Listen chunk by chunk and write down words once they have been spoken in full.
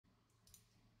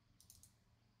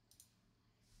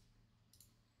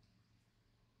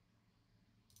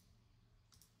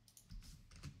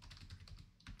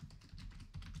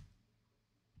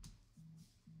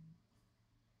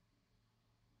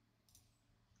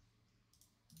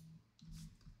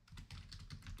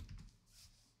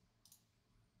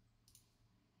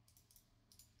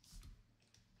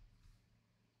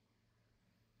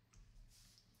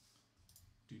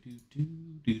Da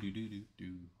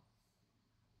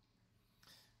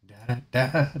da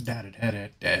da da da da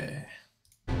da.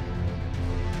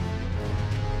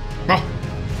 Oh.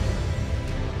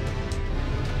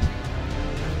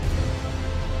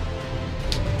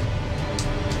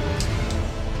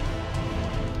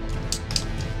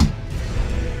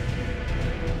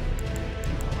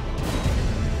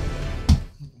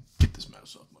 Get this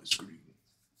mouse off my screen.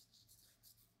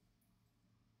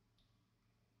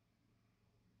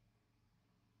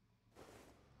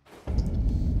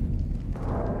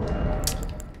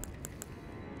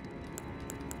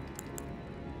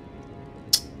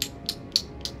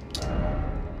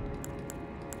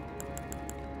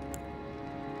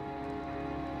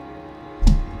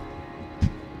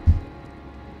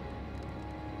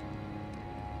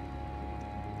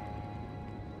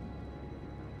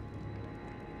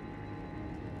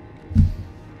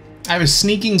 I have a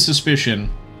sneaking suspicion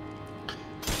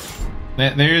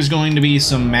that there is going to be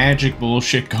some magic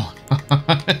bullshit going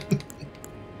on.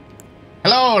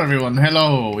 Hello, everyone.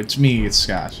 Hello. It's me. It's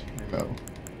Scott. Hello.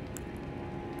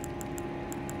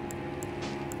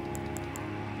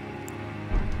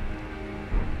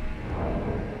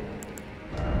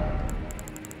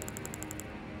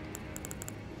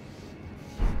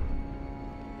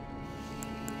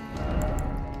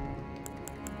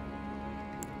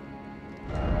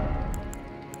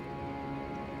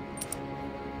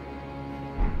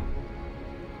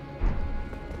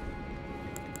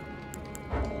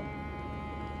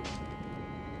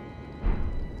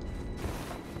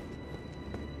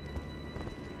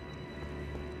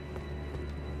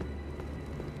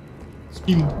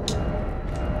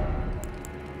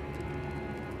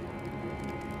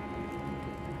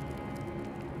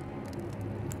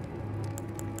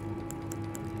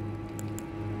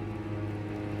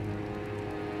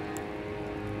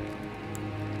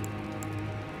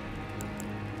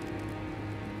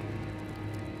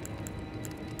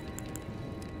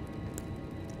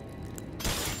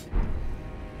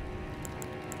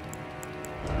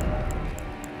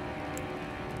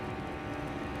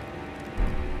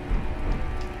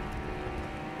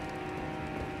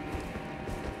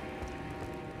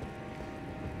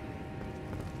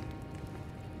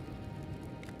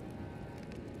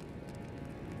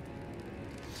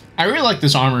 I really like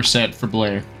this armor set for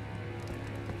Blair.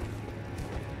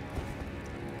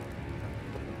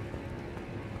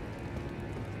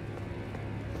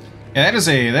 Yeah,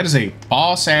 that is a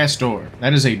boss ass door.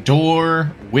 That is a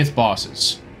door with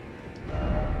bosses.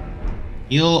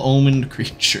 Ill-omened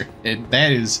creature.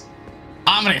 That is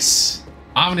ominous.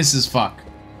 Ominous as fuck.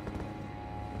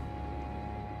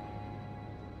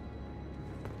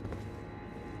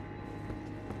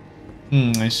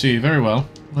 I see. Very well.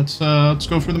 Let's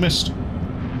go for the mist.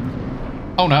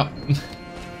 Oh no.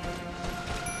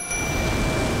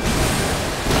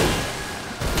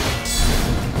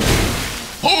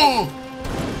 Oh!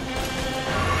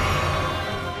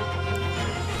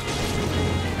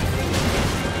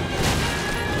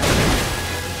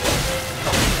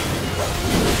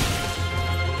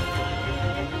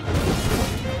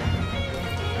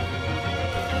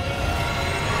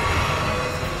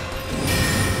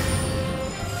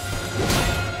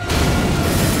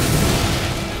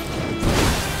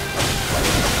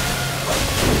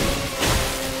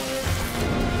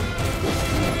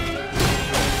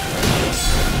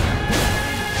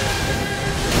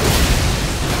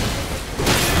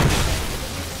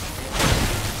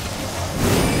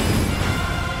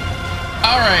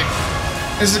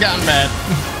 This has gotten bad.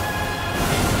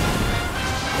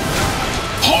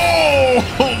 Oh,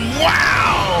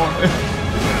 wow!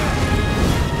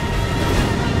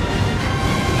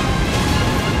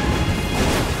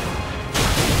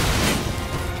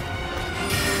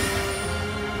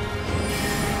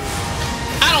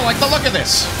 I don't like the look of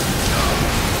this.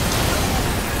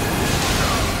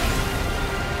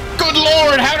 Good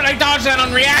Lord, how did I dodge that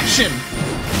on reaction?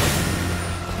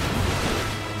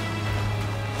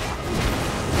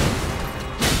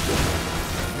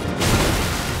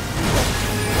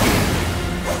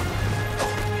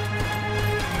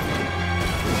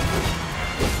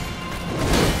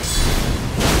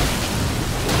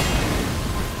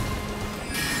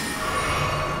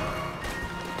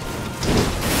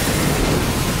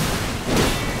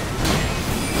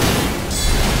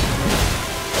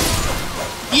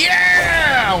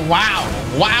 Wow.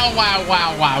 Wow, wow,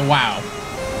 wow, wow, wow.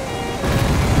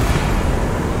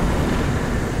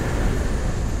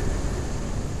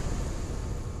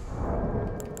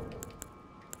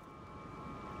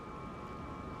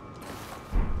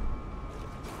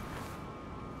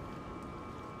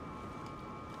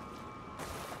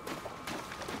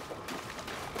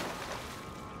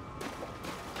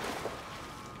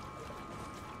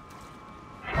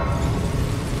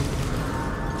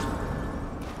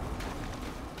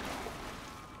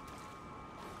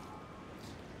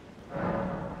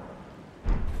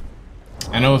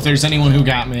 know if there's anyone who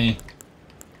got me,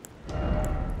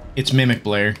 it's Mimic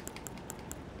Blair.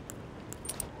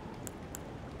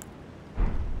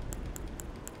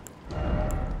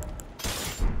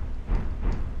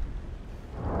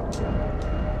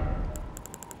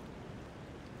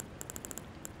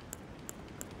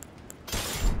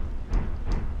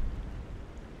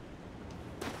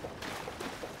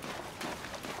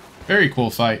 Very cool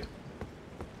fight.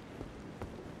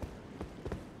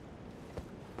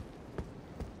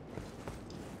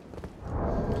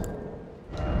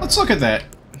 Let's look at that.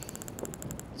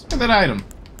 Let's look at that item.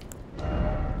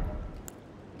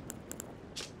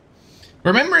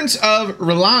 Remembrance of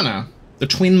Rilana, the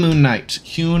Twin Moon Knight,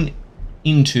 hewn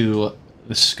into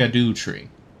the Skadu tree.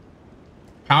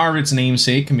 Power of its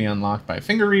namesake can be unlocked by a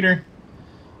finger reader.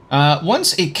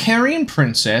 Once a Carian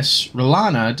princess,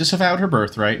 Rilana disavowed her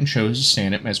birthright and chose to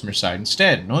stand at Mesmer's side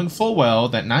instead, knowing full well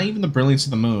that not even the brilliance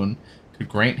of the moon could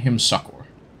grant him succor.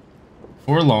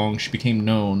 Before long, she became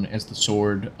known as the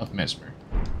Sword of Mesmer.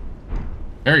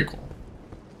 Very cool.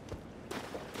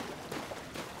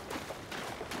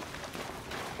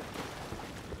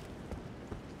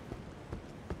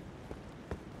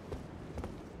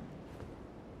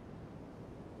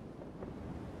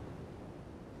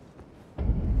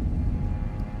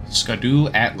 Skadu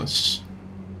Atlas.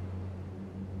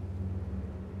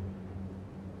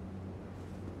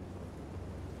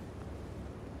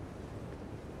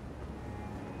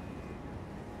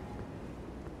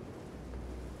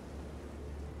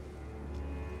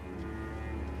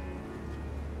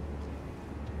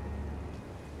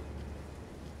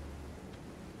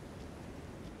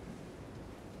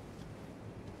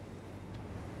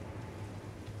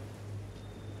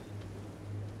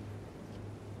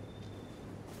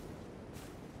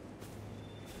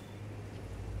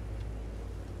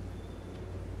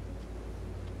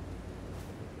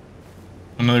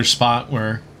 Another spot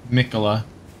where Mikola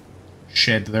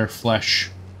shed their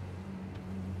flesh.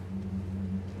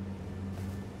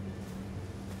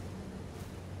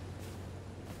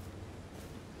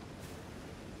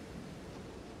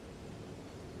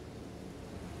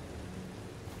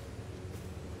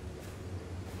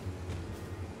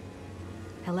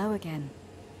 Hello again.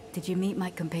 Did you meet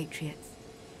my compatriots?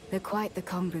 They're quite the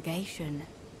congregation,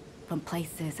 from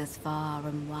places as far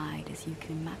and wide as you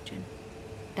can imagine.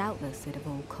 Doubtless they'd have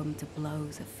all come to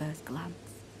blows at first glance,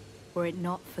 were it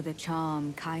not for the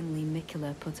charm kindly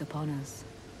Mikola put upon us.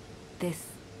 This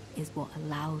is what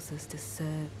allows us to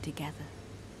serve together,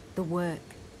 the work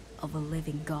of a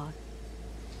living god.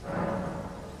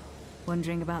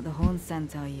 Wondering about the horn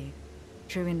scent, are you?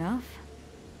 True enough.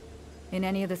 In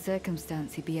any other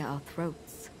circumstance, he'd be at our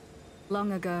throats.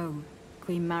 Long ago,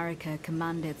 Queen Marika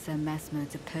commanded Sir Mesmer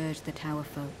to purge the Tower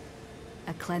folk,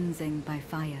 a cleansing by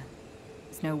fire.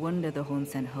 It's no wonder the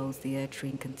Hornsent holds the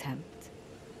Erdtree in contempt.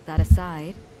 That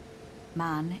aside,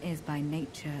 man is by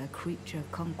nature a creature of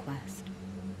conquest.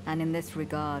 And in this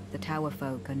regard, the Tower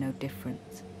folk are no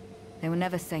different. They were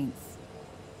never saints.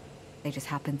 They just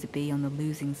happened to be on the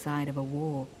losing side of a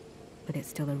war, but it's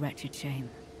still a wretched shame.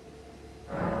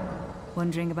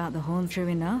 Wondering about the horn, true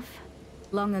enough?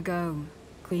 Long ago,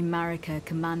 Queen Marika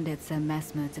commanded Sir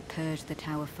Mesmer to purge the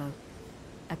Tower folk,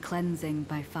 a cleansing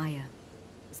by fire.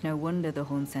 It's no wonder the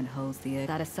Hornsent holds the earth.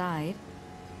 That aside,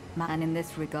 and in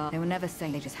this regard, they were never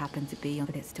saying they just happened to be on,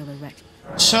 but it's still a wretched.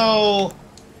 So,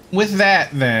 with that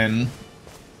then,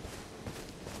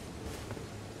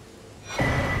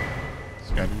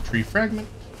 Skadu tree fragment.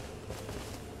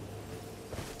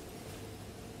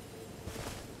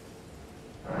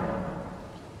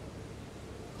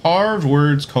 Carved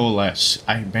words coalesce.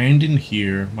 I abandon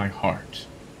here my heart.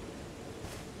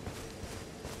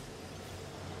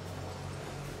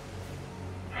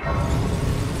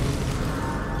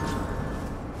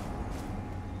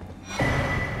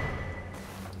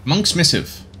 Monk's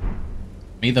Missive.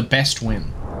 May the best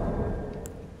win.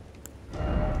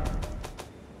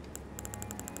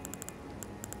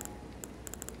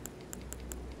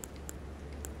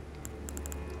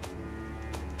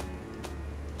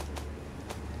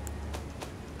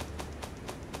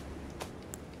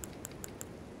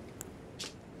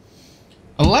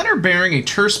 A letter bearing a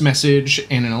terse message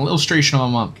and an illustration of a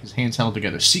monk, his hands held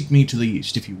together. Seek me to the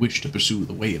east if you wish to pursue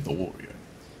the way of the warrior.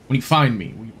 When you find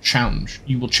me,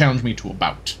 you will challenge me to a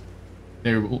bout.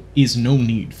 There is no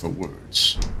need for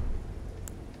words.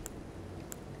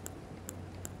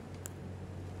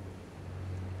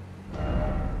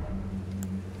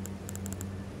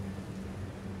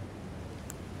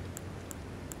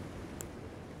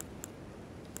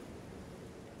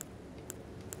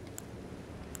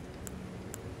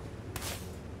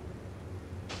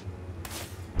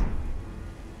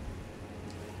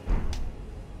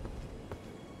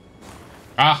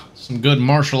 Ah, some good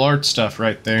martial arts stuff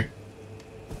right there.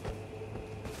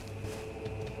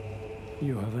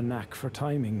 You have a knack for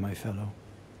timing, my fellow.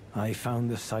 I found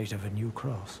the site of a new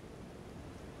cross.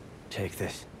 Take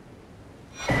this.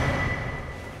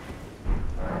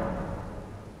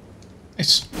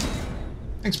 Nice.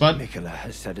 Thanks, bud. Mikola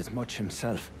has said as much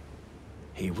himself.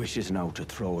 He wishes now to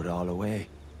throw it all away.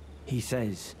 He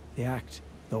says the act,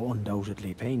 though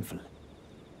undoubtedly painful,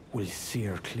 will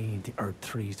sear clean the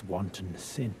Erdtree's wanton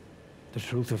sin. The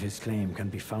truth of his claim can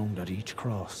be found at each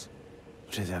cross,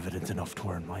 which is evidence enough to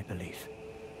earn my belief.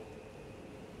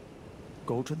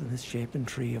 Go to the misshapen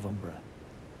tree of Umbra.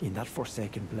 In that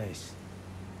forsaken place,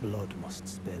 blood must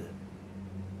spill.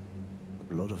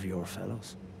 The blood of your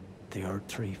fellows, the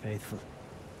Erdtree faithful.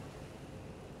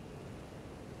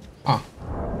 Huh.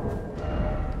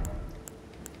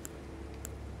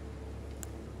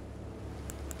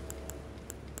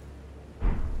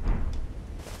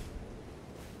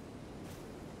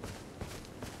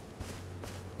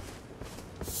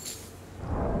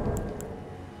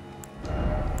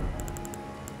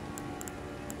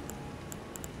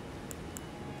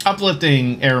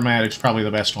 Uplifting aromatic's probably the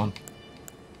best one.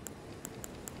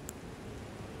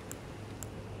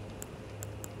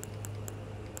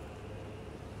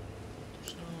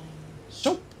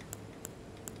 Soap.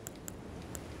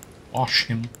 Wash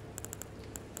him.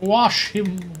 Wash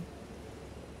him.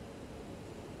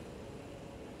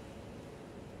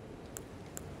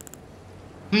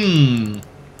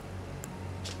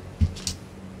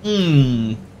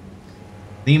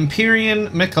 The Empyrean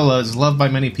Mikola is loved by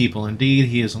many people. Indeed,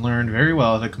 he has learned very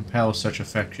well to compel such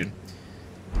affection.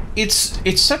 It's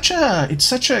such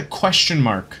a question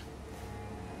mark.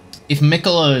 If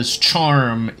Mikola's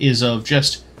charm is of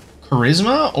just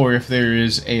charisma, or if there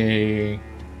is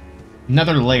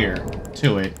another layer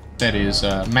to it that is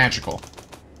magical.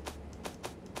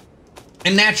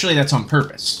 And naturally, that's on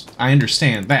purpose. I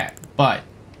understand that, but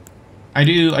I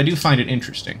do find it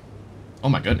interesting. Oh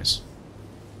my goodness.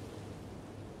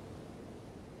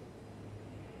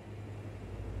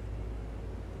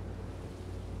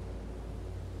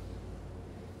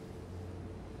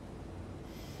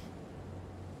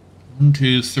 One,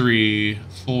 2, 3,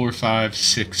 4, 5,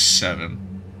 6,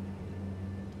 7.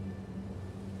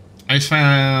 I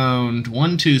found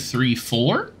 1, 2, 3,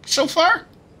 4 so far.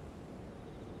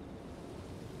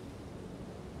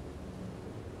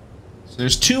 So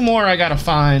there's 2 more I gotta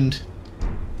find.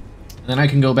 And then I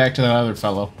can go back to that other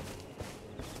fellow.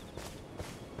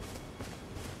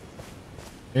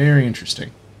 Very interesting.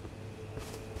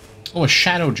 Oh, a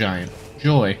shadow giant.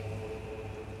 Joy.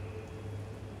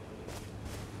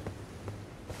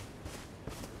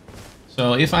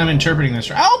 So if I'm interpreting this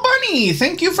right... Oh, Bunny!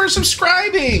 Thank you for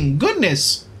subscribing!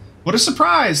 Goodness! What a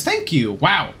surprise! Thank you!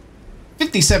 Wow.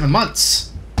 57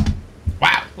 months.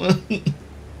 Wow.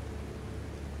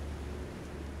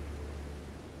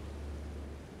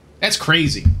 That's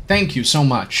crazy. Thank you so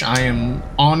much. I am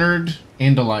honored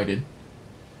and delighted.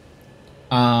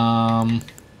 That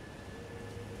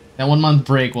 1 month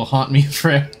break will haunt me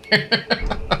forever.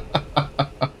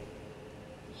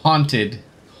 Haunted.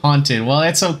 Haunted. Well,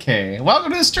 that's okay.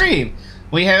 Welcome to the stream.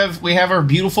 We have our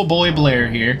beautiful boy Blair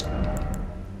here.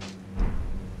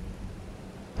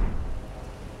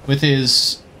 With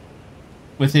his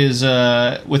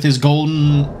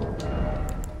golden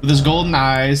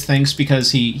eyes, thanks,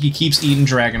 because he keeps eating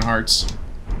dragon hearts.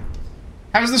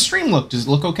 How does the stream look? Does it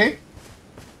look okay?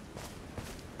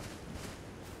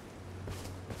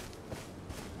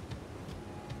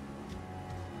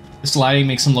 This lighting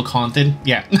makes him look haunted.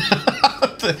 Yeah.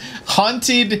 The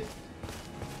haunted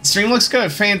stream looks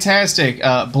good. Fantastic.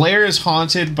 Blair is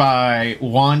haunted by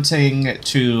wanting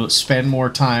to spend more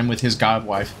time with his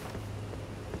godwife.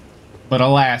 But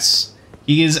alas,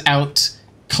 he is out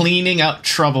cleaning up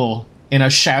trouble in a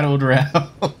shadowed realm.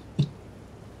 What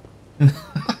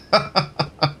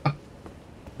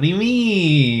do you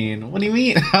mean? What do you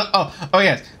mean? oh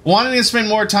yes. Wanting to spend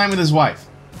more time with his wife.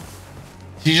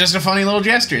 She's just a funny little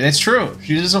gesture. That's true.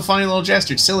 She's just a funny little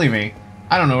gesture. Silly me.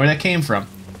 I don't know where that came from.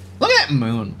 Look at that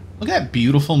moon. Look at that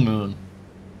beautiful moon.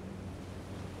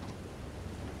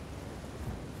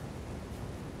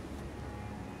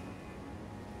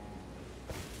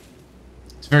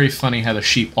 It's very funny how the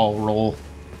sheep all roll.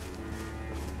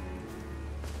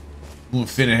 Ooh,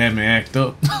 finna have me act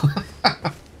up.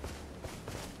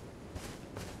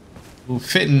 Ooh,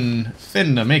 fitting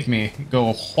to make me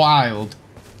go wild.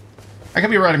 I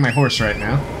could be riding my horse right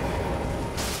now.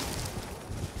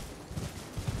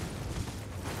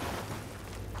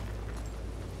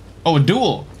 Oh, a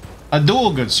duel. A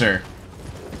duel, good sir.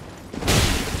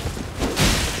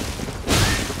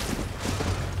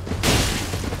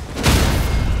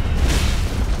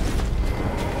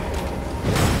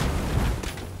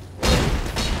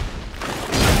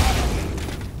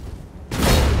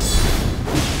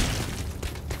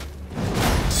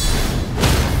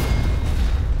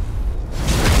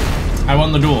 I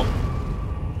won the duel.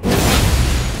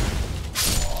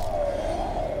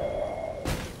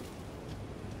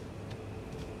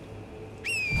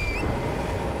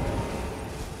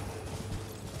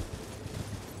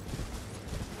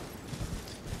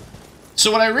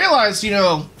 So what I realized, you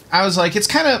know, I was like, it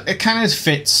kind of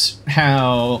fits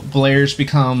how Blair's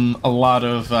become a lot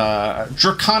of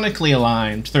draconically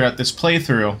aligned throughout this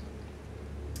playthrough,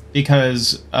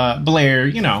 because Blair,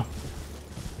 you know,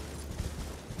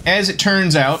 as it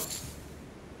turns out,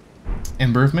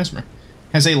 Ember of Mesmer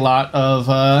has a lot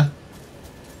of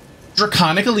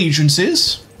draconic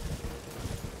allegiances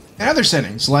in other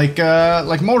settings, like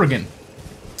Morrigan,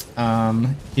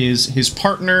 his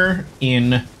partner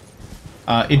in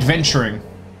adventuring.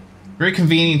 Very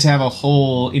convenient to have a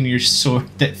hole in your sword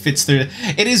that fits through.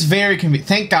 It is very convenient.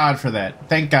 Thank God for that.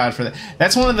 Thank God for that.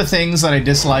 That's one of the things that I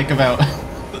dislike about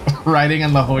riding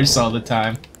on the horse all the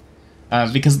time,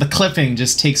 because the clipping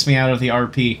just takes me out of the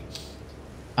RP.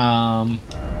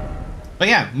 But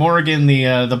yeah, Morrigan,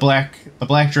 the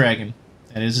black dragon,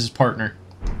 that is his partner.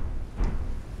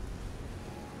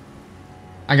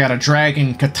 I got a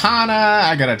dragon katana,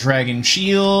 I got a dragon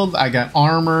shield, I got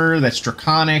armor that's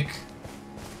draconic.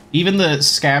 Even the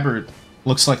scabbard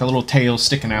looks like a little tail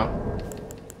sticking out.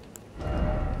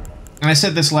 And I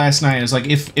said this last night, it was like,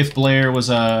 if Blair was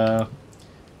a...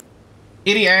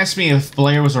 Itty asked me if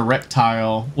Blair was a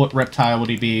reptile, what reptile would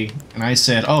he be? And I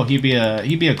said, oh, he'd be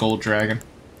a gold dragon.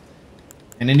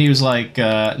 And then he was like,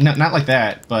 not like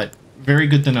that, but very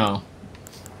good to know.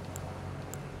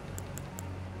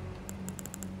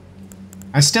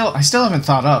 I still haven't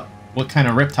thought up what kind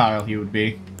of reptile he would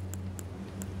be.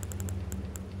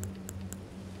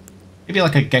 Maybe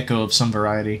like a gecko of some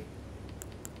variety.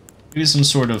 Maybe some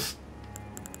sort of...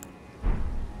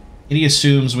 Itty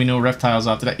assumes we know reptiles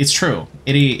after that. It's true.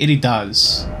 Itty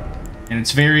does. And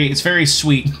it's very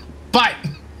sweet. But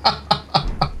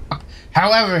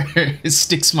however, it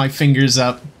sticks my fingers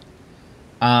up.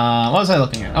 What was I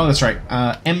looking at? Oh, that's right.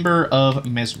 Ember of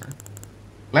Mesmer.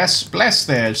 Bless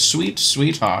there, sweet,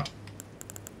 sweetheart.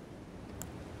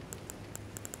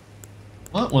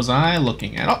 What was I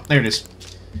looking at? Oh, there it is.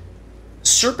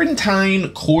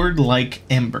 Serpentine cord-like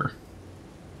ember.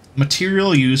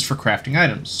 Material used for crafting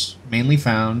items, mainly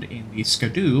found in the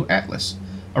Skadoo Atlas.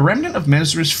 A remnant of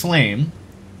Mesmer's flame,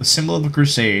 the symbol of a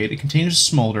crusade, it continues to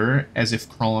smolder as if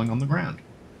crawling on the ground.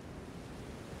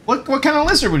 What kind of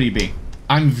lizard would he be?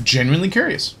 I'm genuinely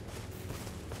curious.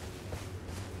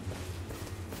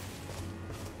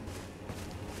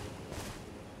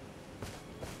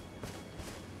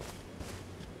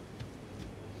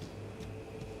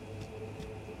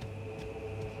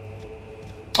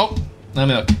 Oh, let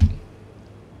me look.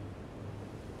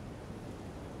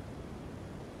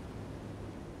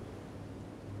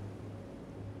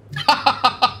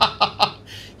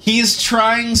 He's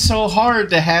trying so hard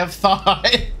to have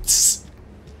thoughts.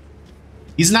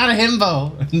 He's not a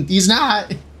himbo. He's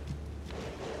not.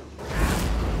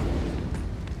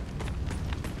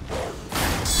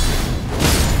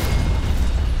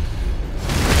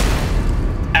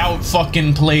 Out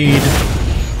fucking played.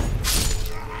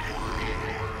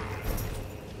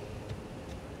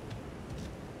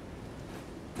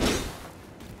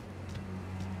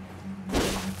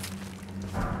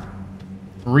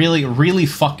 Really, really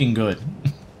fucking good.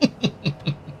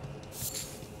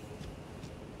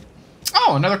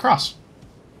 Oh, another cross.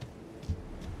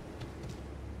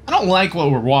 I don't like what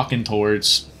we're walking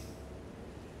towards.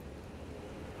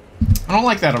 I don't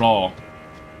like that at all.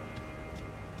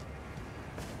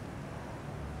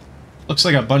 Looks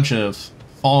like a bunch of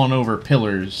fallen over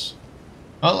pillars.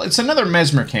 Well, it's another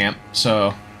Mesmer camp,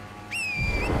 so...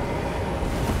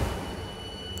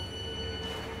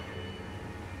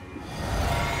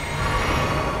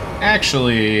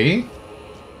 Actually...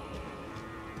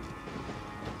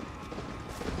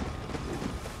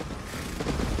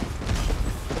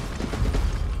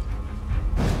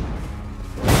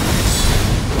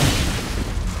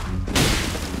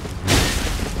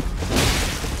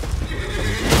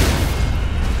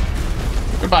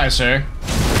 Goodbye, sir.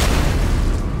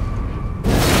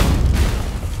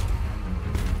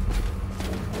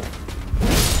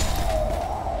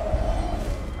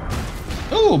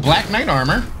 Ooh, Black Knight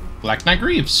armor. Black Knight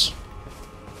Greaves.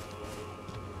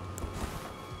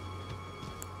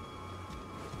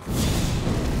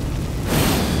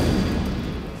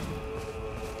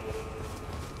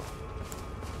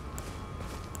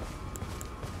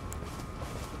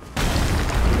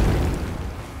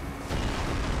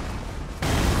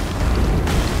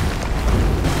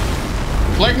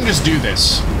 Blair can just do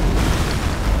this.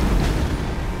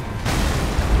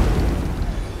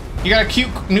 You got a cute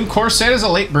new corset as a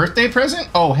late birthday present?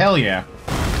 Oh, hell yeah.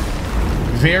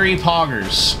 Very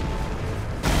poggers.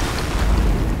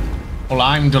 Well,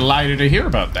 I'm delighted to hear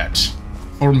about that.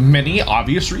 For many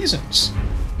obvious reasons.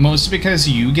 Most because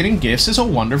you getting gifts is a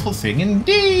wonderful thing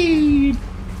indeed.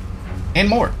 And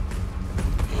more.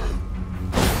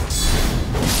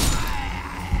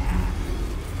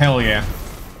 Hell yeah.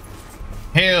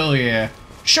 Hell yeah.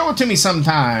 Show it to me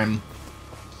sometime.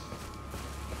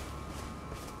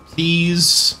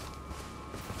 Please.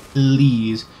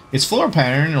 Please. It's floor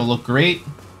pattern. It'll look great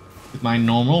with my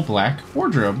normal black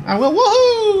wardrobe. I will.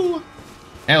 Woohoo!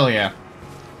 Hell yeah.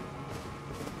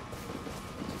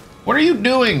 What are you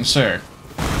doing, sir?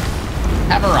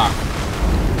 Have a rock.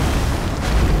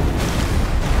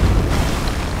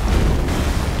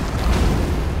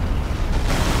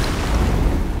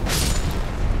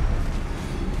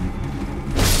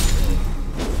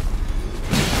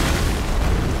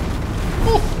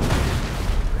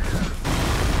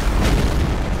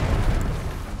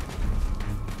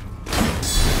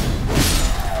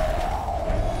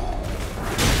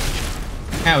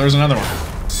 Yeah, there's another one.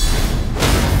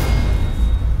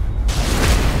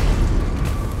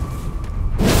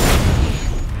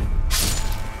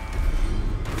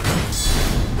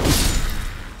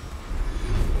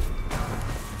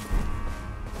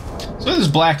 So this is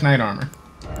Black Knight armor.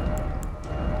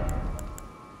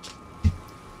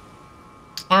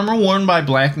 Armor worn by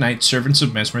Black Knight, servants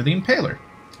of Mesmer the Impaler.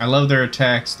 I love their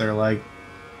attacks. They're like,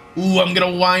 ooh, I'm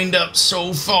gonna wind up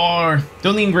so far. The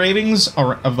only engravings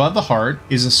are above the heart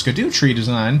is a Erdtree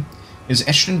design, is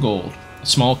etched in gold. A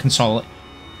small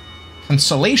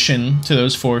consolation to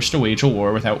those forced to wage a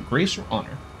war without grace or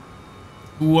honor.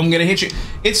 Ooh, I'm gonna hit you.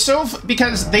 It's so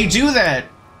because they do that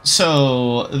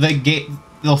so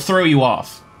they'll throw you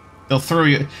off. They'll throw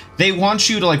you. They want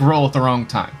you to like roll at the wrong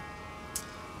time.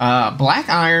 Black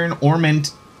iron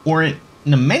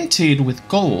ornamented with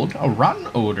gold, a rotten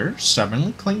odor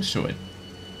stubbornly clings to it.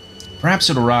 Perhaps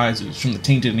it arises from the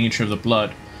tainted nature of the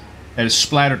blood that is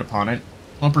splattered upon it,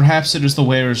 or perhaps it is the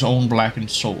wearer's own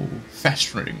blackened soul,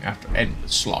 festering after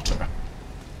endless slaughter.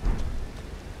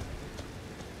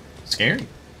 Scary.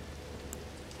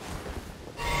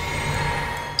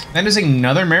 That is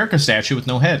another America statue with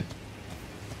no head.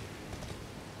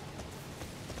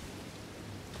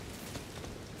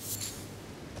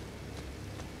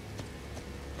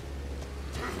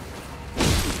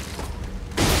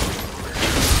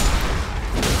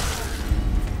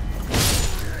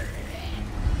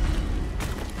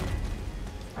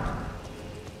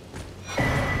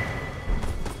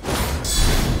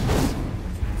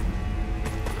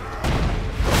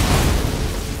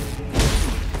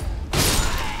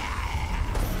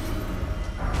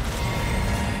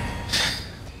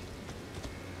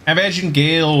 I imagine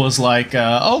Gale was like,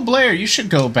 oh, Blair, you should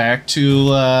go back to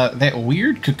that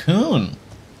weird cocoon.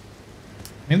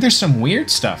 Maybe there's some weird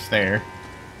stuff there.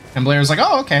 And Blair's like,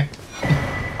 oh, okay.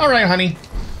 All right, honey.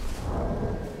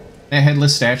 That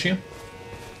headless statue?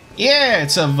 Yeah,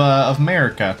 it's of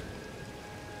America.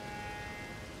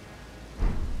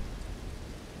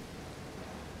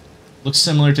 Looks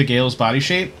similar to Gale's body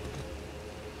shape.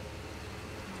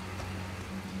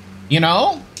 You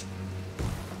know,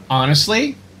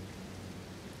 honestly,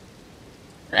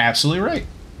 you're absolutely right.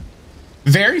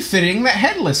 Very fitting that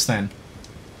headless then.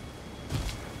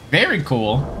 Very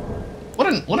cool.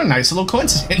 What a nice little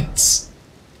coincidence.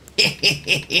 You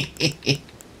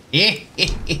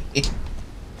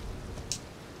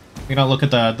know, look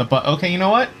at the butt. Okay, you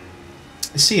know what?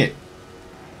 I see it.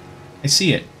 I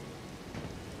see it.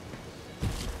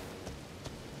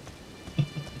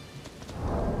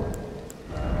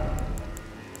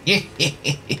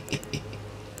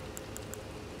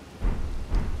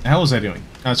 The hell was I doing?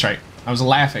 Oh, that's right. I was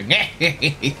laughing.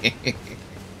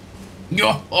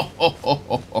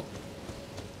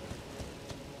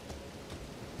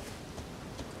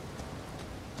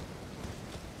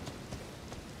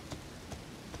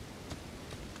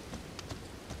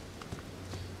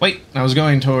 Wait, I was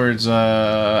going towards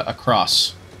a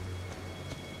cross.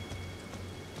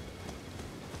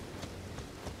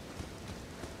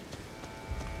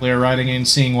 Blair riding in,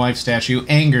 seeing wife statue,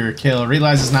 anger, kill,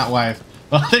 realizes not wife.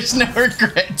 Well, there's no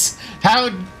regrets. How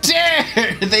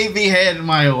dare they behead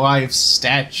my wife's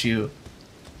statue?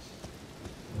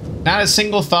 Not a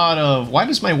single thought of why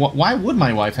would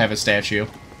my wife have a statue?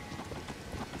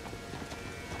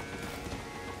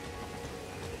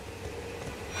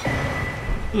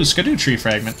 Ooh, Erdtree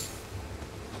fragment.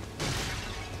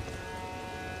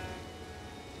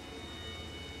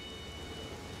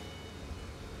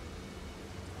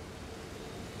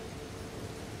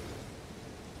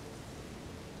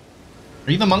 Are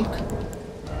Are you the monk?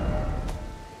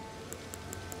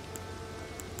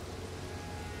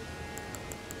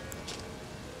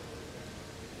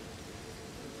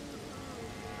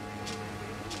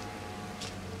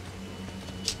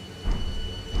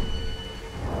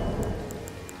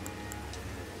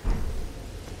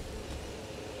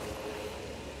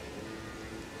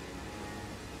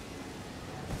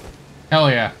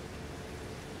 Hell yeah.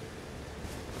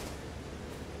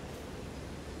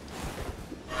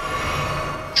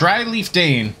 Dry leaf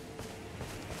Dane.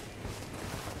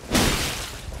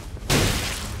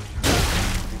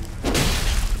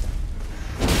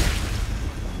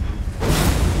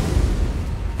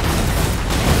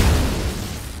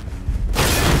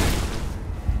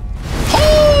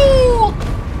 Oh!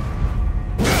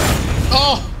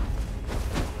 Oh!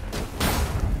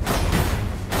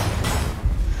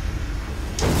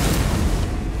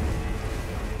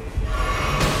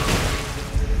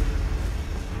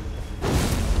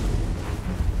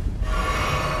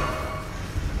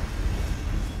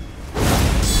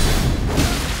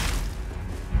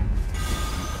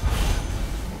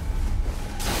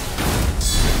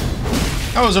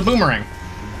 That was a boomerang.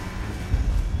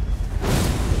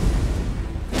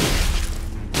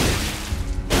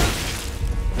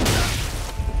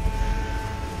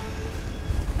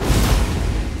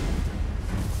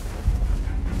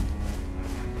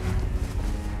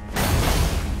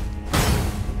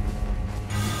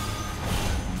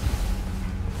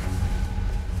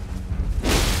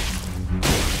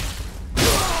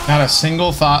 Not a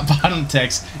single thought bottom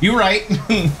text. You're right.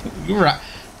 You're right.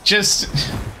 Just...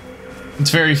 It's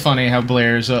very funny how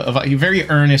Blair's a very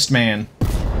earnest man.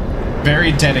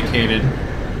 Very dedicated.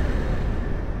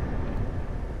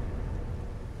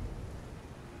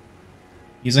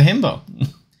 He's a himbo.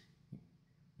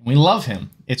 We love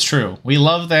him. It's true. We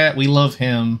love that. We love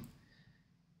him.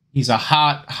 He's a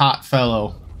hot, hot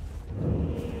fellow.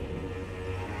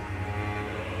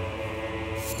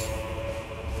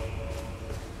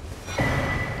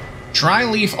 Dry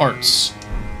leaf arts.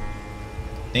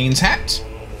 Dane's hat.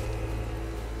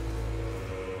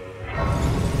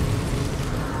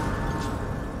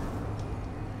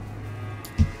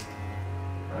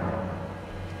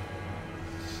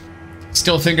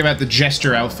 Still think about the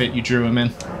jester outfit you drew him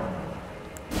in.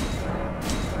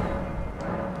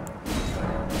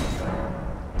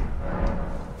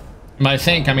 By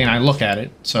think, I mean I look at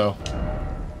it, so...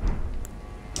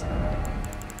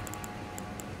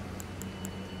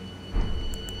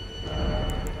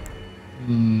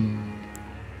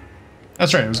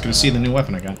 That's right, I was going to see the new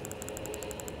weapon I got.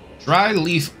 Dry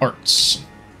leaf arts.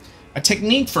 A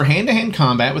technique for hand-to-hand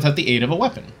combat without the aid of a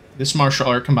weapon. This martial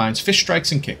art combines fish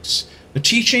strikes and kicks. The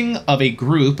teaching of a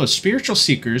group of spiritual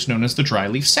seekers known as the Dry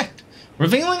Leaf Sect,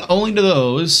 revealing only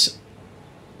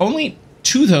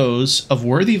to those of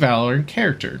worthy valor and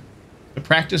character. The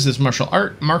practice of this martial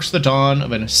art marks the dawn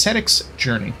of an ascetic's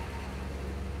journey.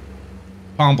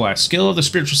 Palm Blast. Skill of the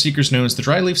spiritual seekers known as the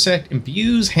Dry Leaf Sect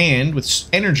imbues hand with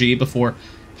energy before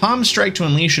palm strike to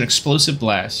unleash an explosive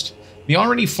blast. The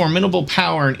already formidable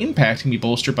power and impact can be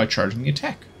bolstered by charging the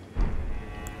attack.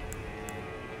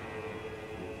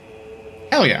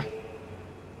 Hell yeah.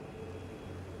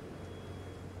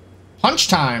 Punch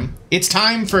time. It's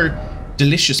time for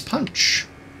delicious punch.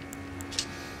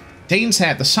 Dane's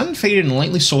hat. The sun-faded and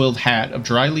lightly soiled hat of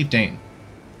Dry Leaf Dane.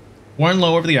 Worn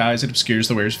low over the eyes, it obscures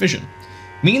the wearer's vision.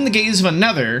 Meeting the gaze of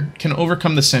another can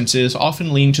overcome the senses,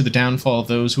 often leading to the downfall of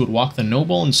those who would walk the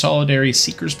noble and solitary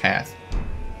seeker's path.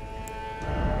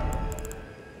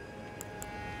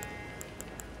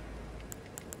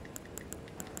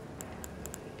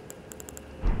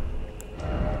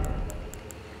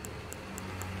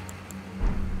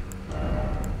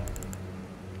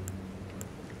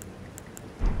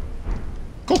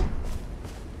 Cool.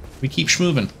 We keep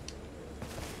schmoving.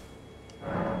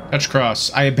 Touch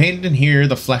cross. I abandon here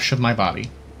the flesh of my body.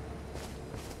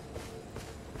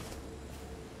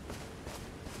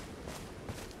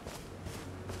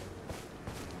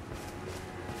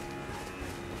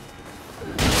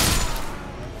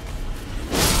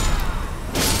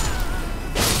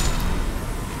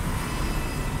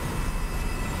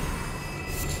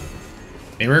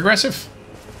 They were aggressive.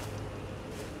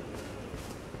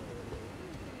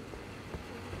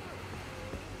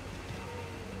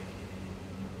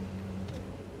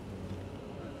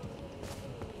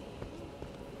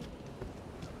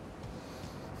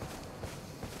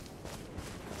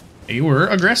 They were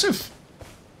aggressive.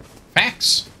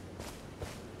 Facts.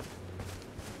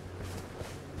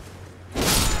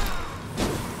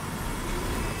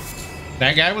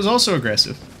 That guy was also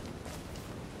aggressive.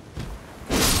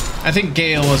 I think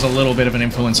Gale was a little bit of an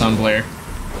influence on Blair.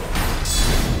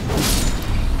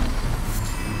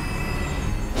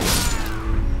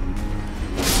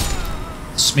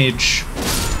 smidge.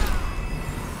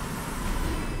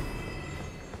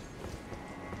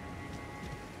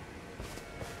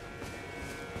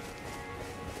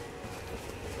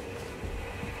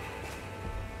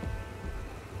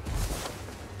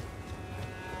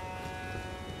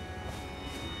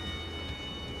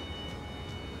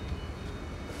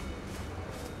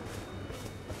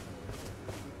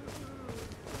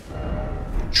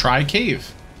 Try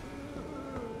cave.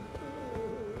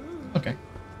 Okay.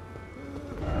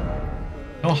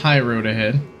 No high road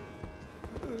ahead.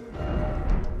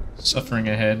 Suffering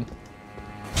ahead.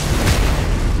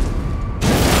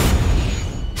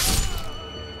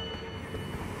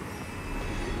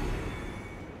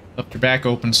 Left your back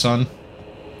open, son.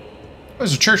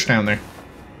 There's a church down there.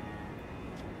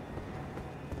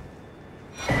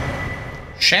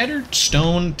 Shattered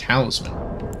stone talisman.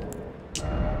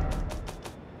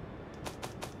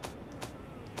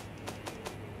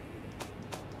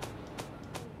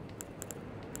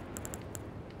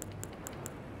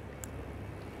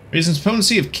 Raises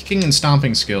potency of kicking and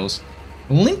stomping skills.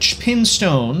 Linchpin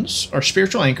stones are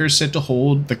spiritual anchors said to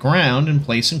hold the ground in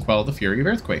place and quell the fury of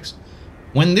earthquakes.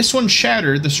 When this one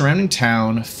shattered, the surrounding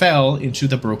town fell into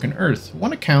the broken earth.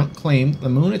 One account claimed the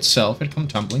moon itself had come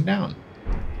tumbling down.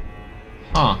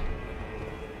 Huh.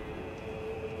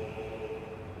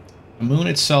 The moon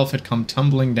itself had come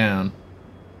tumbling down.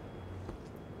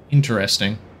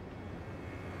 Interesting.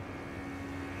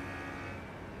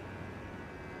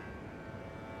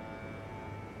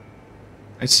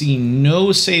 I see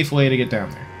no safe way to get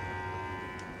down there.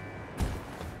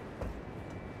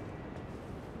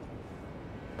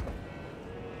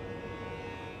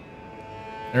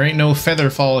 There ain't no feather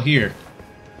fall here.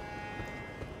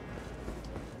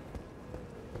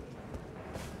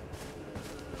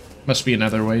 Must be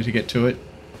another way to get to it.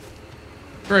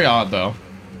 Very odd, though.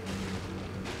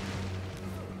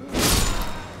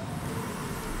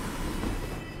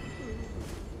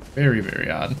 Very,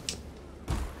 very odd.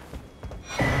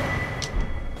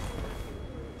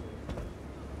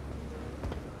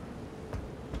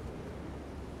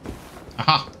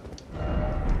 Aha!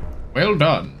 Well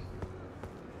done.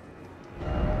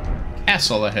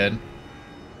 Castle ahead.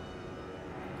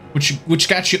 Which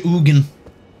got you oogin?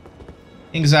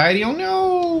 Anxiety? Oh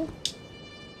no!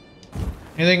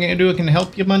 Anything I can do that can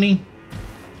help you, money?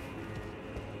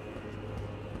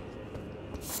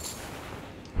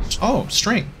 Oh,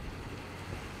 string.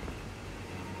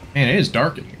 Man, it is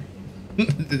dark in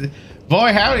here.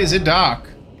 Boy, howdy, is it dark.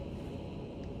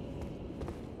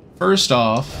 First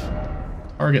off,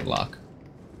 target lock.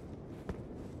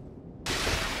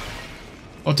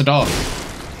 Oh, it's a dog.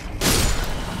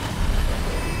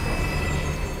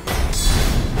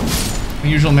 The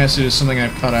usual message is something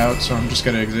I've cut out, so I'm just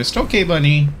gonna exist. Okay,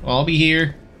 bunny. Well, I'll be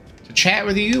here to chat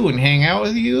with you and hang out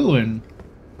with you and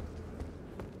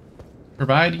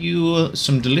provide you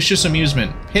some delicious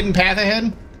amusement. Hidden path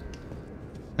ahead?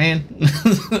 Man.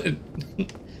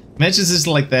 Messages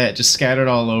like that, just scattered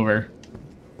all over.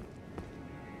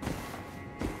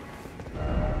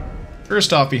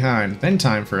 First off behind, then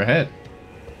time for ahead.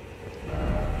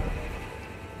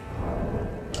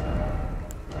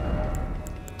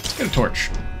 Let's get a torch.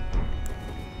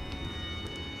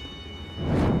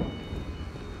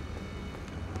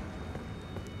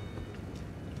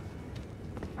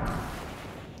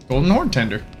 Golden horn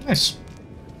tender. Nice.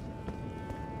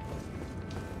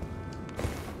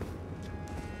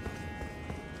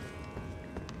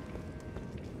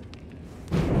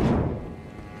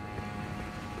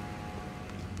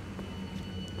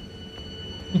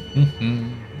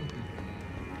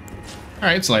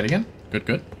 Alright, it's light again. Good,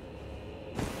 good.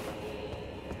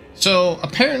 So,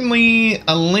 apparently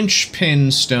a linchpin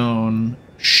stone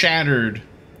shattered,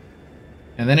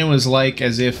 and then it was like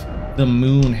as if the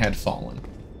moon had fallen.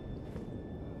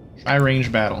 Try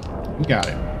range battle. Who got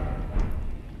it?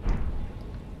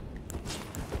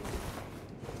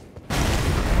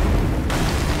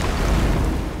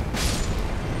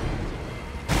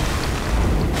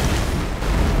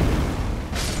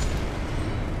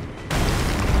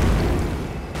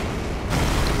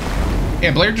 Yeah,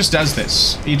 Blair just does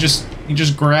this. He just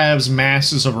grabs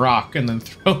masses of rock and then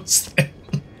throws them.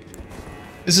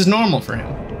 This is normal for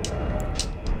him.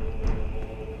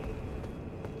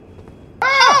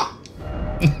 Ah!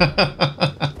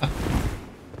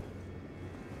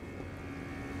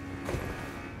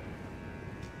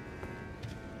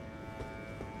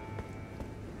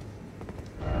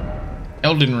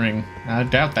 Elden Ring. I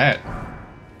doubt that.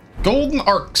 Golden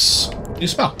Arcs. New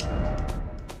spell.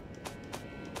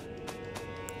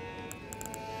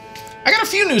 I got a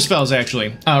few new spells,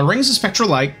 actually. Rings of Spectral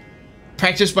Light,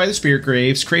 Practiced by the spirit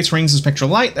graves, creates rings of spectral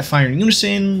light that fire in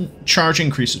unison. Charge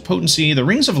increases potency. The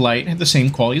rings of light have the same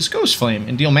quality as Ghost Flame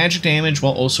and deal magic damage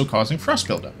while also causing frost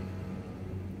buildup.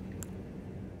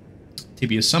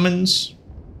 Tibia summons.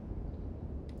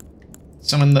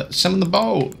 Summon the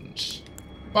bones.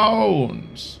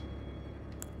 Bones.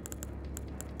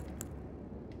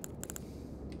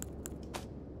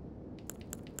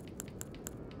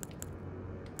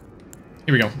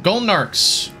 Here we go. Golden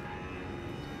Arcs.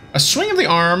 A swing of the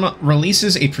arm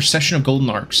releases a procession of golden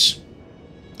arcs.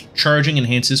 Charging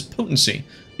enhances potency.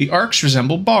 The arcs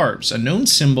resemble barbs, a known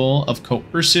symbol of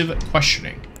coercive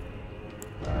questioning.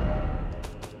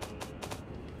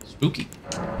 Spooky.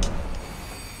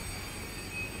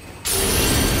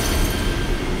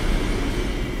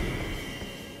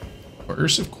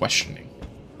 Coercive questioning.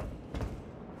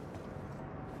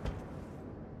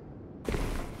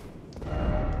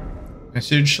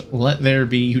 Message, let there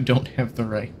be, you don't have the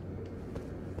right.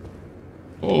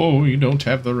 Oh, you don't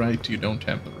have the right, you don't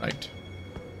have the right.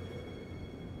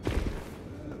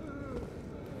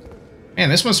 Man,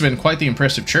 this must have been quite the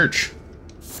impressive church.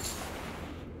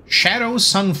 Shadow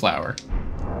Sunflower.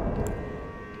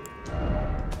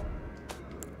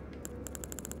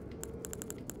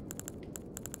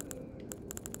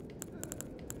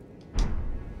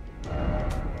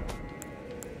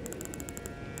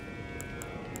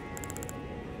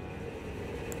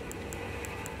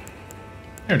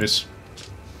 There it is.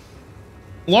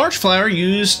 Large flower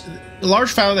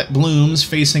that blooms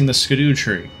facing the Skidoo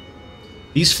tree.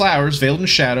 These flowers, veiled in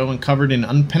shadow and covered in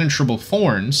impenetrable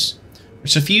thorns, are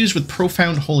suffused with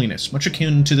profound holiness, much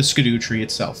akin to the Skidoo tree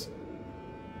itself.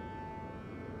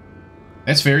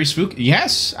 That's very spooky.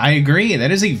 Yes, I agree.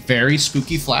 That is a very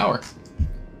spooky flower.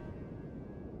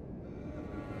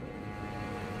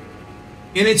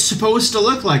 And it's supposed to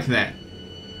look like that.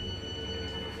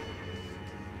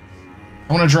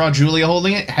 I want to draw Julia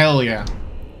holding it? Hell yeah.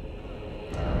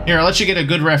 Here, I'll let you get a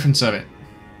good reference of it.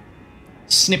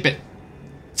 Snip it.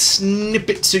 Snip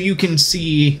it so you can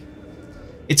see.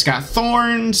 It's got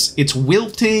thorns. It's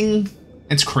wilting.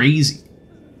 It's crazy.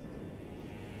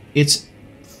 It's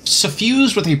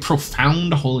suffused with a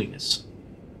profound holiness.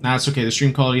 Nah, it's okay. The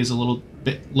stream quality is a little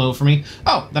bit low for me.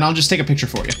 Oh, then I'll just take a picture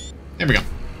for you. There we go.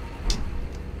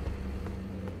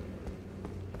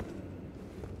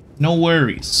 No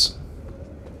worries.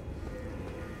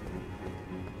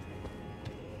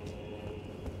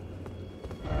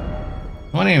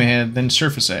 One aim ahead, then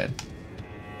surface ahead.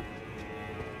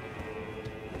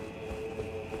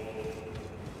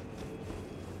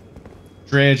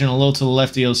 Dredge and a little to the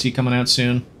left DLC coming out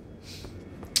soon.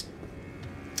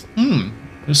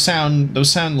 Those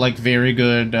sound like very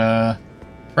good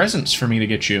presents for me to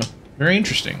get you. Very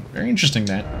interesting. Very interesting,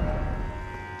 that.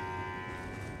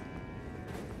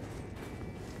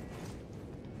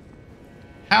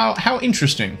 How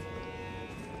interesting.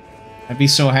 I'd be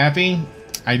so happy.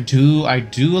 I do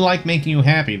like making you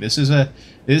happy. This is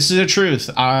a truth.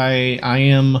 I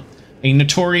am a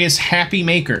notorious happy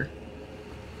maker.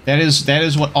 That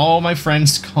is what all my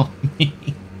friends call me.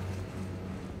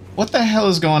 What the hell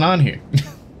is going on here?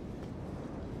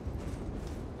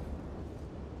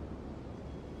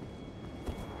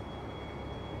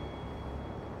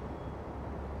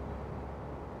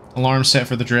 Alarm set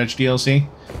for the Dredge DLC.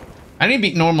 I need to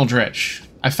beat normal Dredge.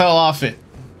 I fell off it.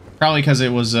 Probably because it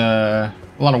was a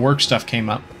lot of work stuff came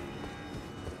up.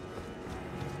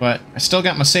 But I still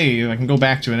got my save. I can go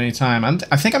back to it any time.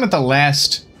 I think I'm at the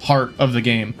last part of the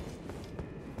game.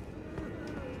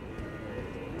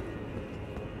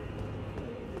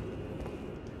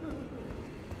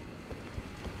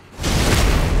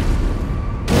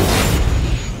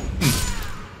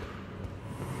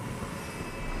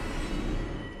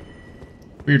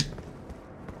 Weird.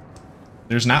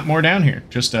 There's not more down here.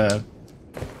 Just a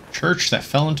church that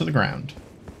fell into the ground.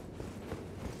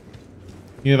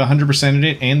 You have 100%ed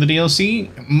it and the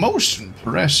DLC? Most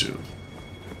impressive.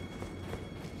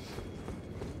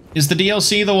 Is the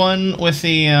DLC the one with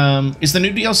the, is the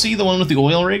new DLC the one with the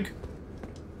oil rig?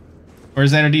 Or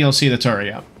is that a DLC that's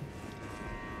already out?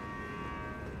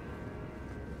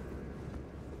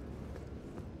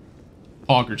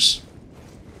 Augers.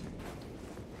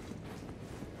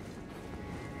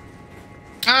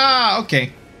 Ah,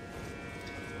 okay.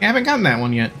 I haven't gotten that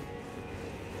one yet.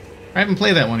 I haven't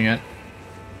played that one yet.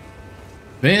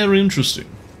 Very interesting.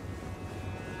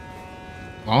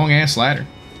 Long-ass ladder.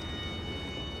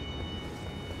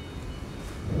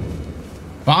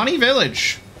 Bonnie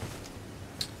Village.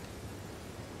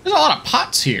 There's a lot of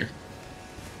pots here.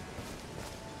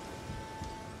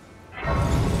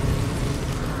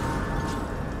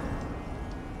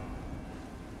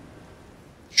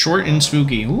 Short and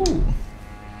spooky. Ooh.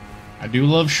 I do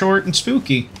love short and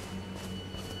spooky.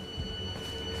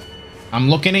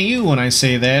 I'm looking at you when I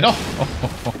say that.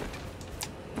 Oh.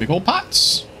 Big old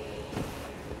pots.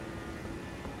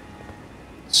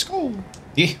 Skull.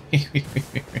 Yeah.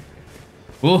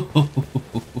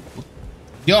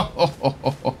 Yo.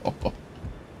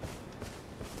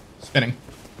 Spinning.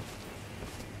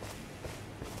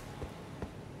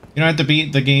 You don't have to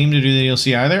beat the game to do the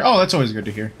DLC either? Oh, that's always good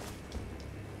to hear.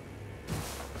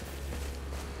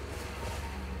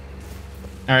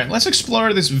 Alright, let's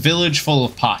explore this village full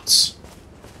of pots.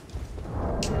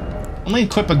 Only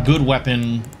equip a good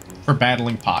weapon for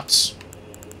battling pots.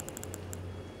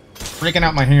 Breaking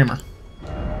out my hammer.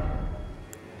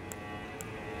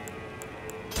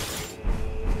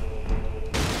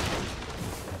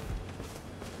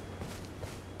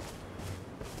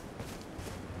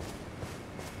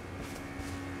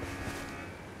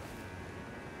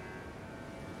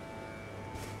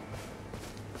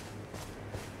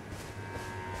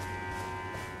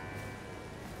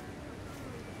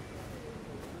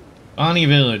 Bonnie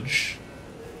Village.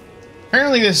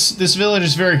 Apparently this village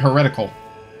is very heretical.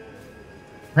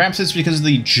 Perhaps it's because of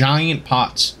the giant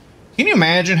pots. Can you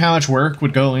imagine how much work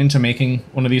would go into making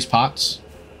one of these pots?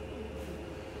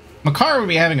 Makar would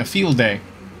be having a field day.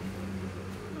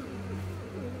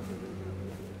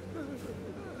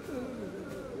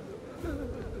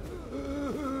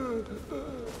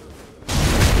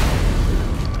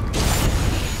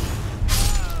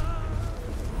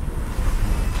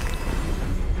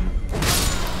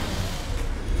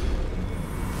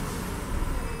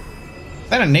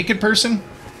 Is that a naked person?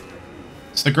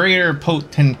 It's the greater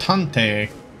potentante.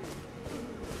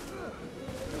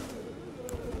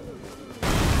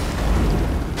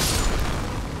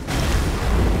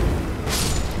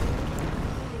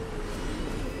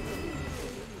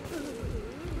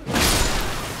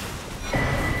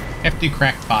 Hefty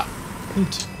crackpot.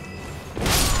 Hoot.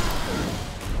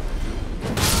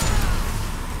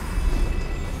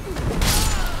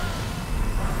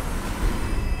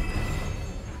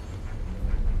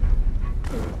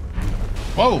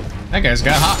 Whoa, that guy's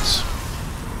got hops.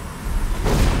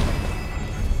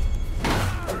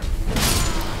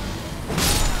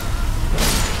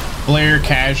 Blair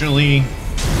casually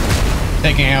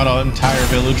taking out an entire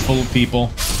village full of people.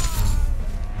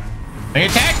 They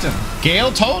attacked him.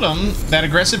 Gale told him that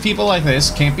aggressive people like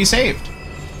this can't be saved.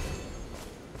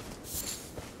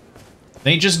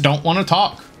 They just don't want to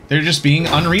talk. They're just being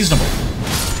unreasonable.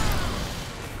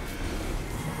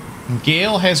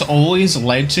 Gale has always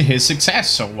led to his success,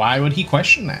 so why would he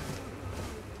question that?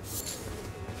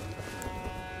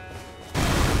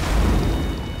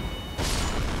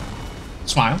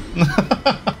 Smile.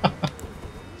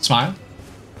 Smile.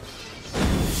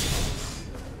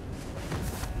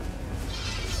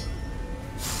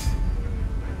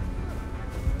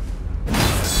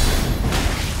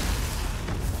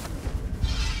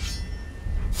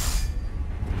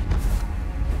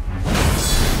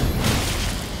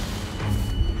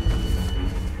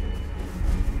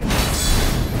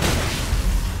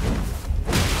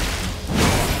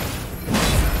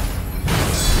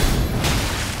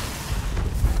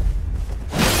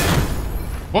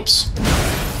 Whoops.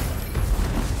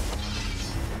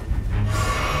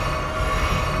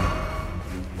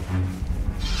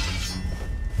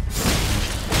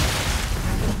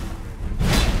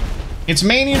 It's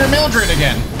Maneater Mildred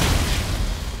again.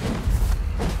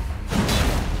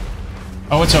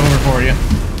 Oh, it's over for you.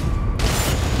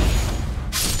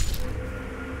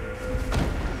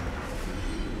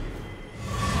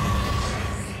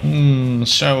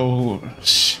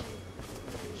 Shows.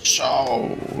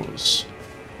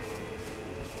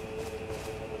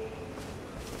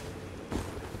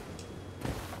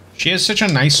 She has such a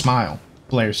nice smile,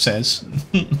 Blair says.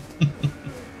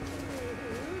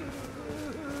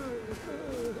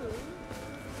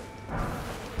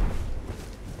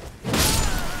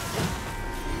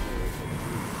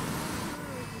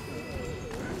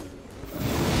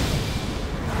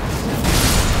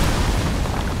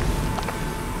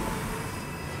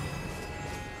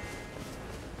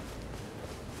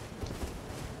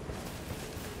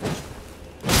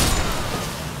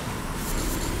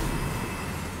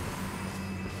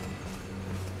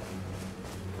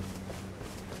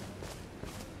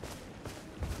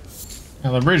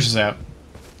 Now the bridge is out.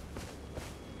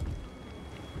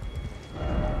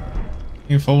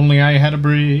 If only I had a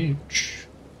bridge.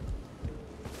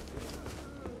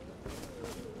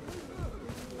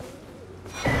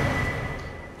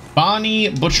 Bonnie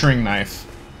Butchering Knife.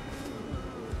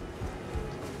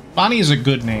 Bonnie is a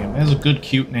good name. That is a good,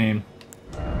 cute name.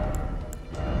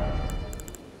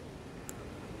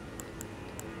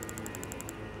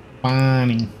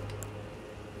 Bonnie.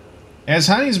 As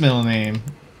Honey's middle name.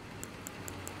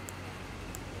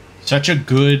 Such a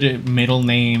good middle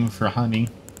name for Honey.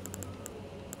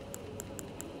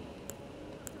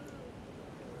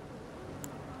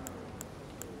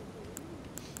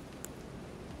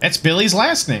 That's Billy's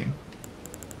last name.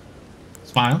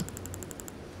 Smile.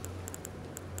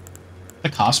 The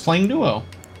cosplaying duo.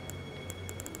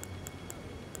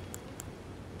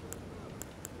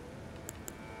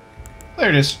 There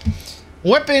it is.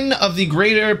 Weapon of the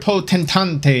Greater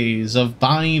Potentantes of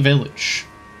Bonnie Village.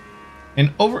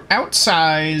 An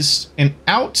outsized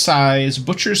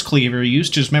butcher's cleaver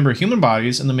used to dismember human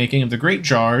bodies in the making of the great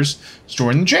jars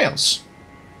stored in jails.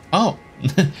 Oh.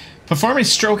 Perform a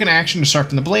stroke in action to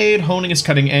sharpen the blade, honing its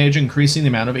cutting edge, increasing the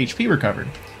amount of HP recovered.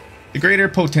 The Greater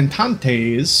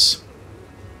Potentantes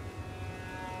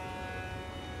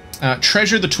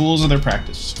treasure the tools of their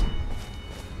practice.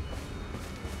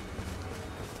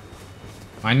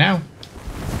 Mine now.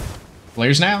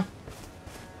 Blair's now.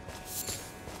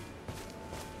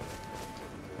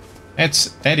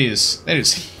 That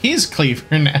is his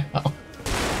cleaver now.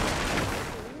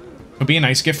 Would be a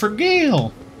nice gift for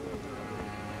Gale.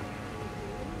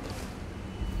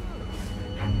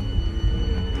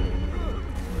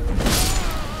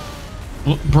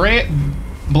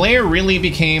 Blair really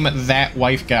became that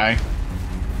wife guy.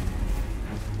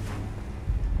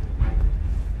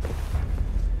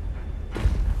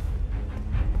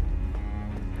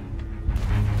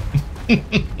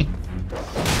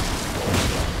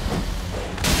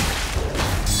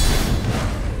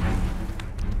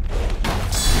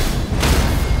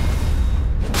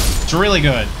 It's really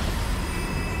good.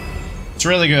 It's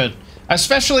really good.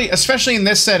 Especially in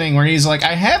this setting where he's like,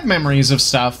 I have memories of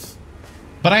stuff,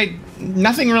 but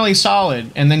nothing really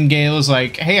solid. And then Gale was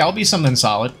like, hey, I'll be something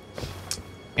solid.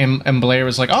 And Blair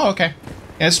was like, oh, okay.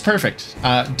 It's perfect.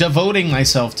 Devoting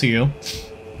myself to you.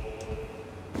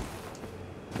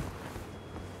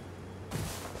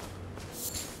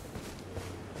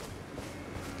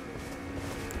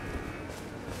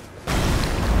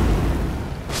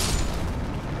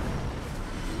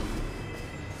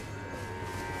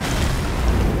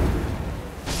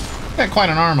 Got quite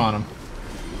an arm on him.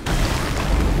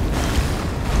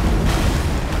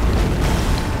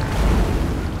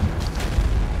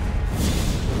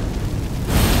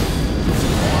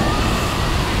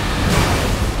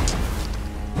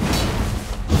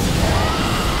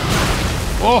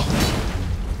 Oh!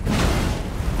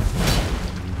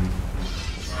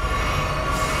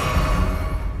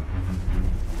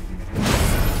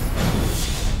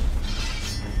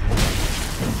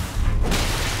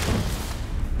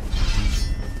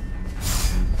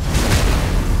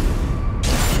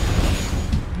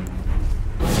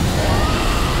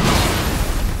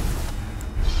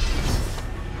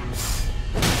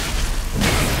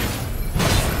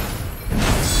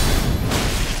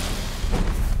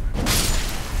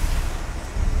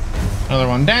 Another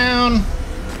one down.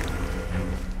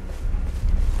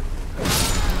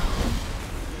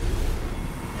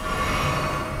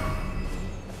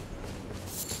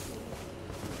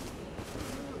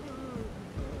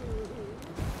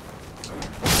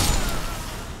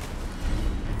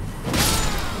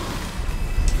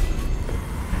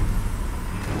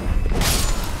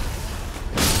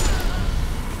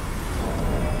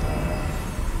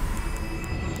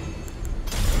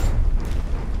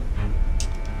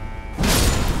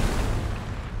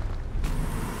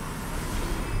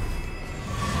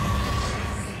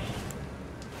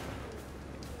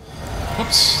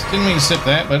 Whoops, didn't mean to sip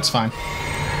that, but it's fine.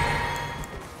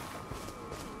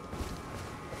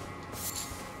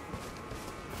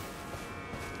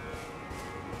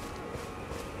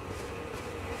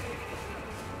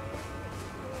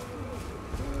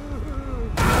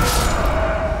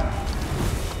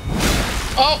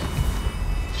 Oh!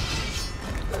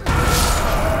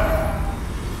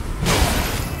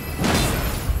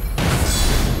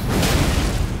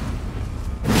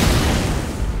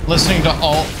 Listening to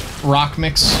alt rock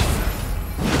mix.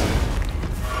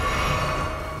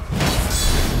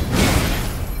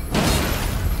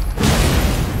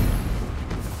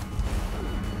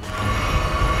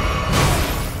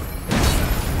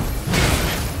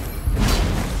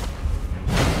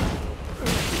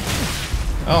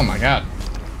 Oh my god.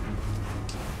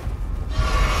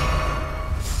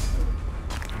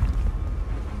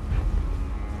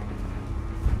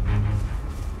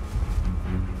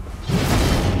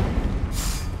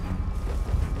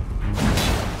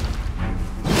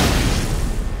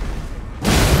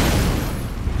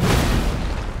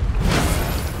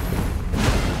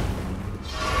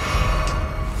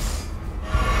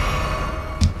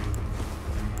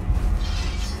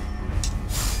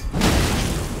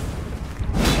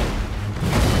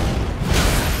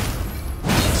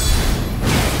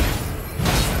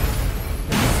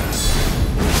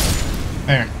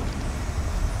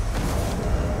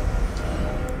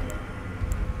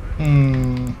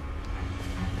 Hmm.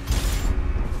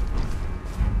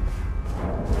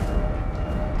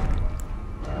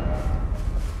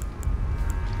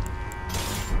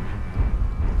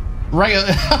 Right.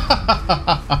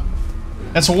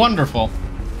 That's wonderful.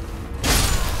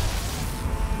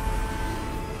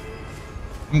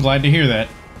 I'm glad to hear that.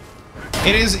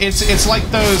 It is. It's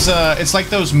like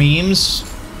those memes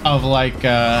of like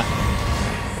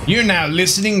you're now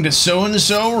listening to so and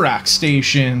so rock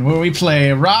station where we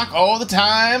play rock all the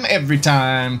time, every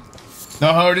time,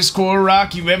 the hardest core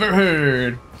rock you've ever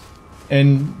heard,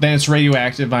 and then it's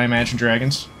Radioactive by Imagine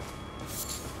Dragons.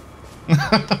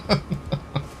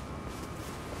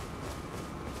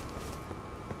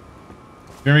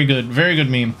 Very good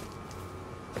meme.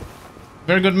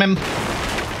 Very good meme.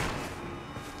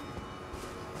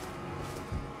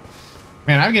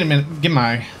 Man, I'm gonna get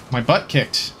my butt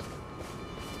kicked.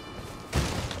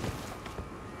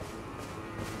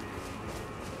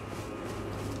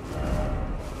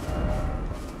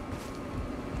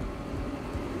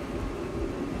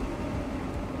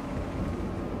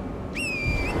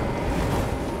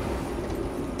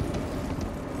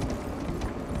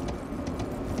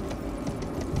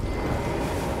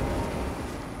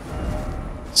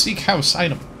 Seek house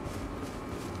item.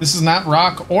 This is not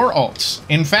rock or alt.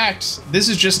 In fact, this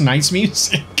is just nice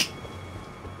music.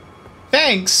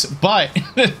 Thanks, but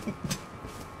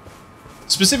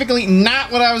specifically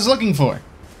not what I was looking for.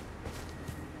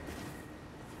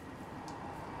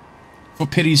 For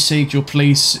pity's sake, your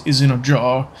place is in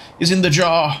the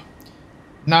jar.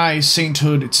 Nigh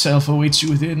sainthood itself awaits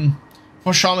you within.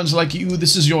 For shamans like you,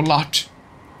 this is your lot.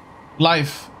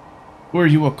 Life, were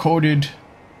you accorded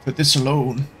for this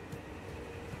alone.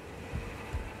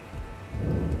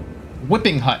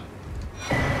 Whipping Hut.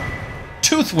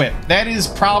 Tooth Whip. That is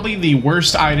probably the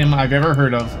worst item I've ever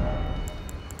heard of.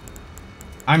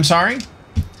 I'm sorry?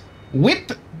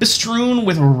 Whip bestrewn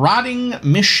with rotting,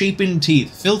 misshapen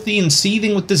teeth, filthy and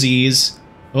seething with disease.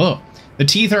 Oh. The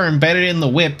teeth are embedded in the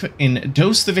whip and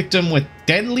dose the victim with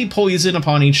deadly poison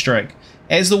upon each strike.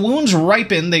 As the wounds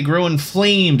ripen, they grow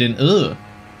inflamed and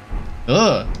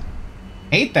ugh.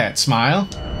 Hate that smile.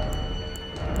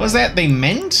 Was that they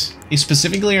mend? They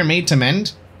specifically are made to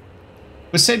mend?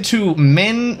 Was said to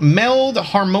meld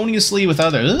harmoniously with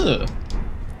others.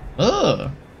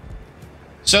 Ugh.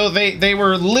 So they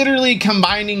were literally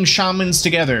combining shamans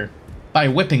together by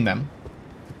whipping them.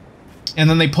 And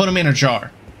then they put them in a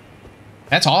jar.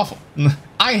 That's awful.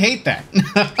 I hate that.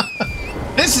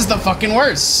 This is the fucking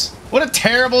worst. What a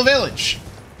terrible village.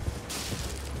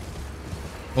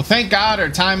 Well, thank God our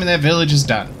time in that village is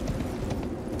done.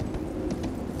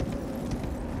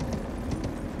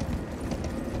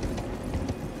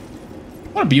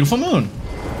 What a beautiful moon.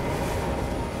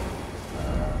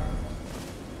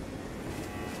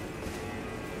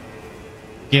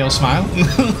 Gale smile.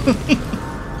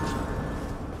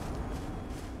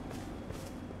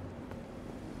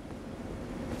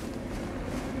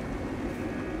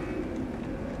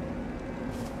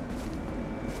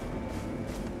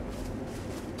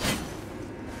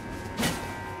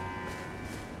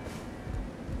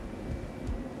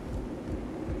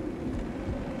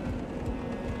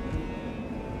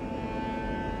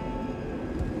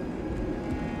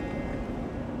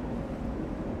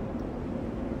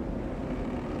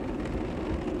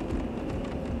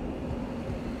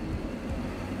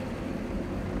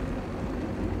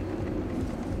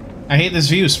 I hate this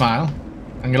view, smile.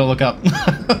 I'm gonna look up.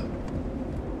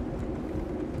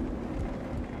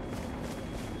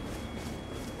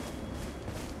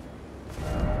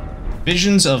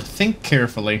 Visions of think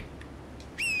carefully.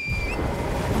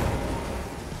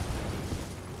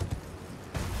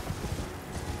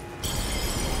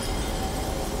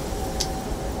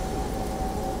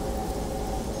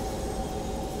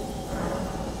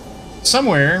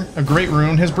 Somewhere, a great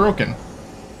rune has broken,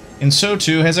 and so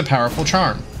too has a powerful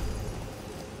charm.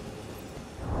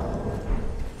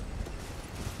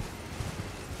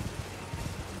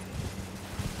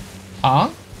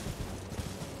 Huh?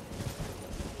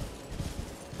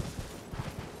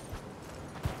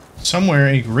 Somewhere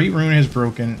a great rune has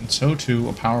broken, and so too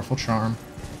a powerful charm.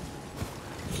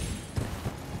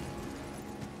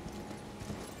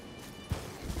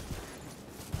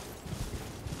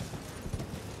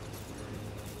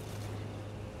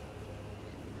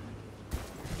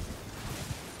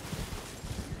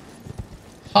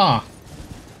 Huh.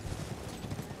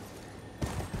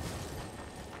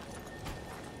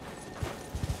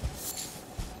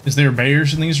 Is there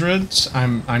bears in these woods?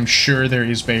 I'm sure there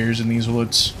is bears in these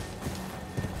woods.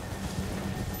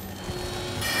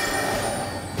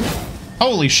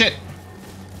 Holy shit.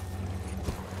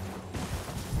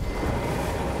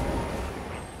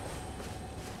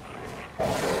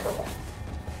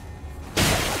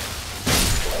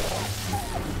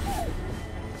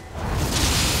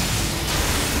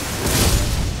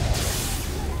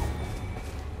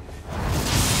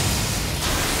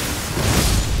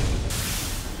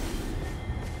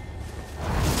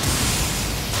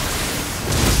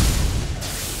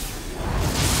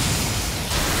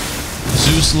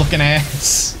 gross looking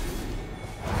ass.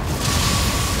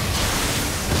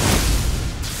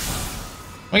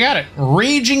 We got it.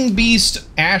 Raging Beast,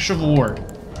 Ash of War.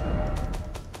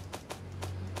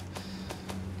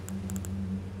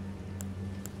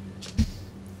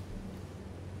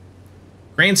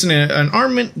 Grants an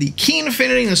armament, the keen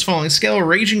affinity in this falling scale,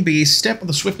 Raging Beast, step with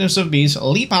the swiftness of beast,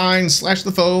 leap high and slash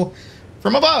the foe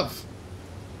from above.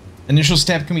 Initial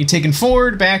step can be taken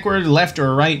forward, backward, left,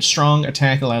 or right. Strong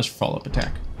attack allows for follow-up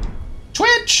attack.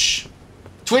 Twitch!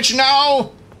 Twitch,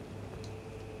 no!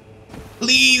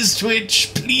 Please,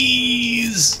 Twitch,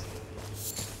 please!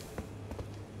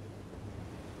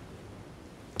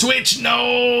 Twitch,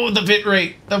 no! The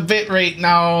bitrate,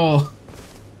 no!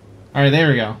 Alright, there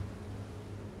we go.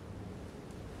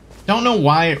 Don't know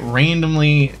why it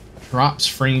randomly drops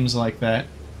frames like that.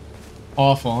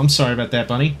 Awful. I'm sorry about that,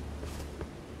 bunny.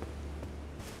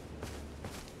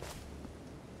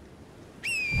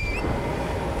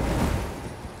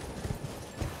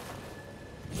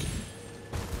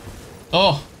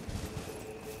 Oh.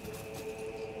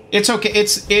 It's okay.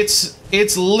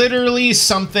 It's literally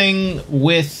something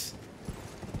with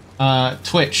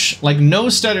Twitch. Like no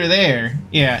stutter there.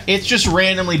 Yeah, it's just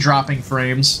randomly dropping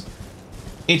frames.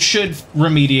 It should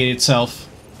remediate itself.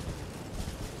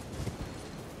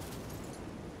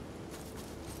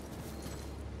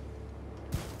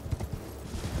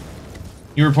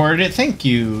 You reported it? Thank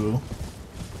you.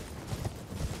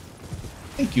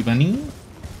 Thank you, bunny.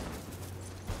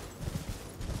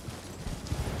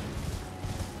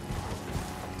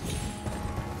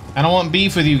 I don't want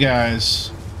beef with you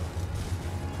guys.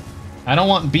 I don't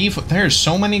want beef. There's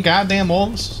so many goddamn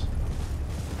wolves.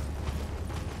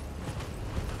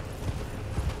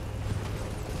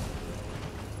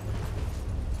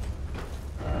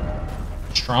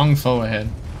 Strong foe ahead.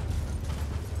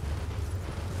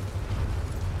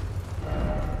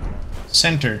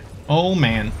 Center. Oh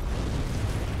man.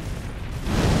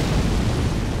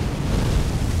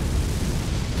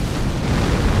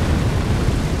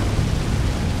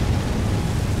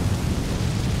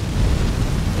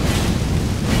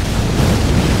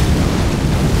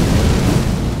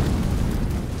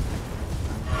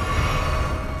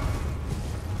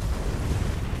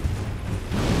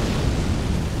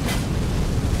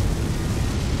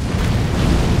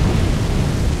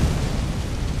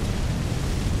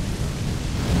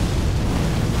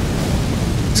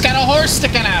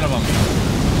 Sticking out of them.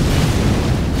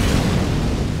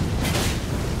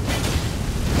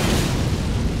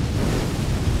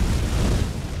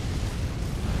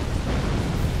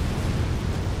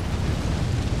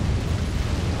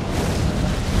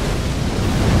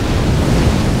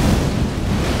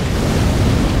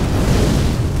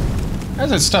 How's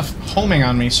that stuff homing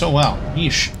on me so well?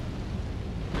 Yeesh.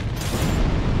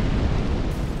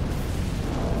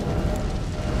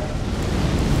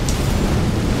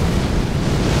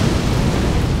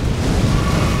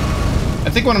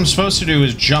 I think what I'm supposed to do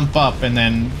is jump up and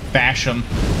then bash them.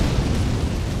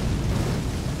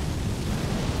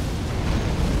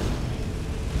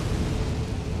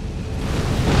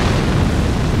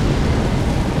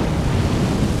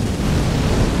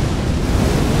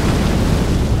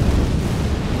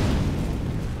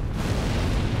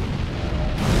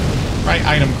 Right,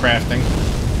 item crafting.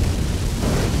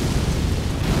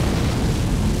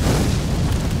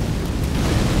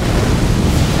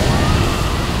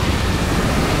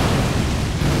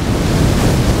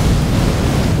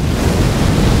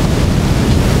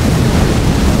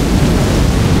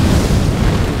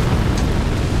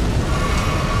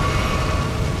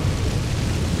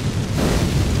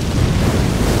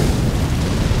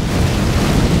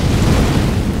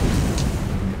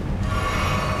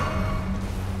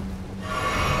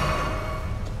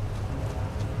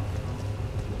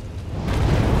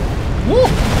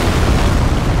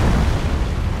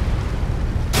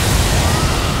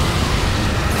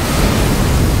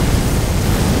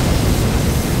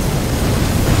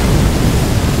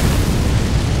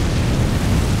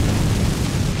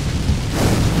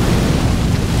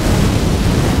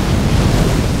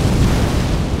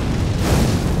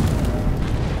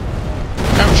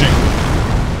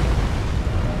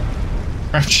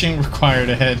 Crouching required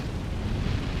ahead.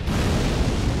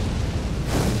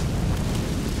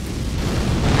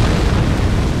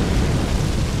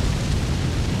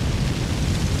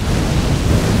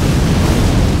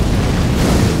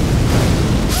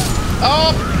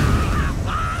 Oh!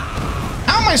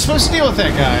 How am I supposed to deal with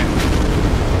that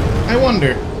guy? I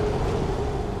wonder.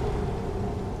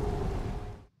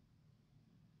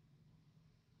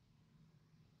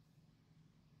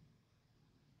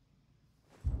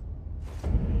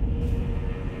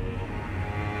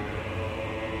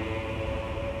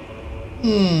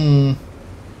 Hmm.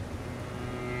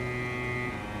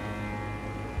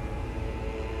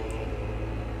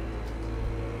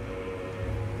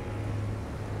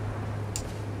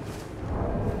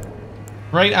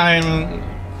 Right, I'm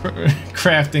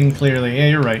crafting clearly. Yeah,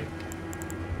 you're right.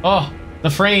 Oh, the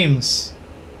frames.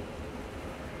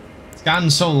 It's gotten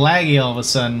so laggy all of a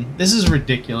sudden. This is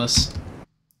ridiculous.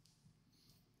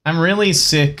 I'm really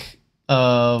sick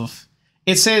of...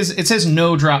 It says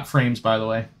no drop frames, by the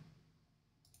way.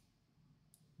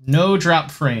 No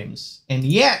drop frames. And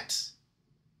yet...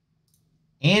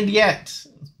 Damn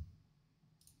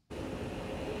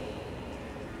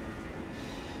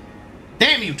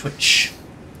you, Twitch.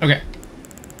 Okay.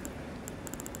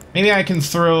 Maybe I can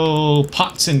throw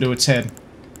pots into its head.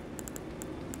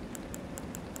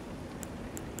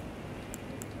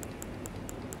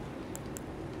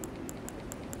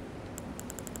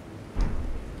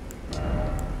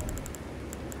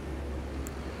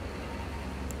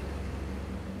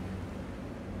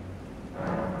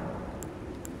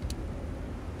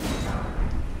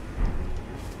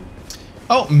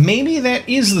 Oh, maybe that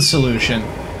is the solution.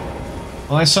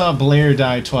 Well, I saw Blair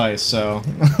die twice, so...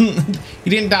 He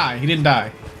didn't die. He didn't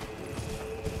die.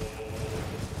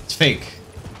 It's fake.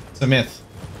 It's a myth.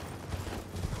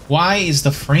 Why is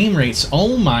the frame rates...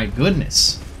 Oh my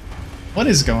goodness. What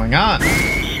is going on?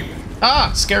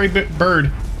 Ah! Scary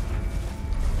bird.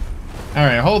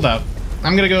 Alright, hold up.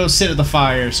 I'm gonna go sit at the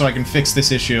fire so I can fix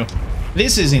this issue.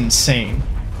 This is insane.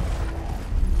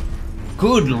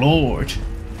 Good lord.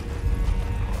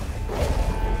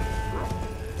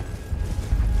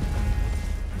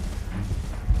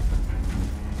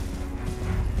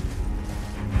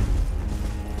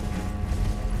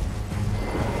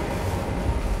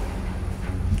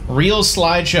 Real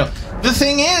slideshow. The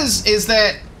thing is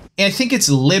that I think it's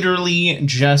literally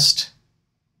just...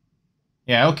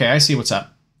 Yeah, okay, I see what's up.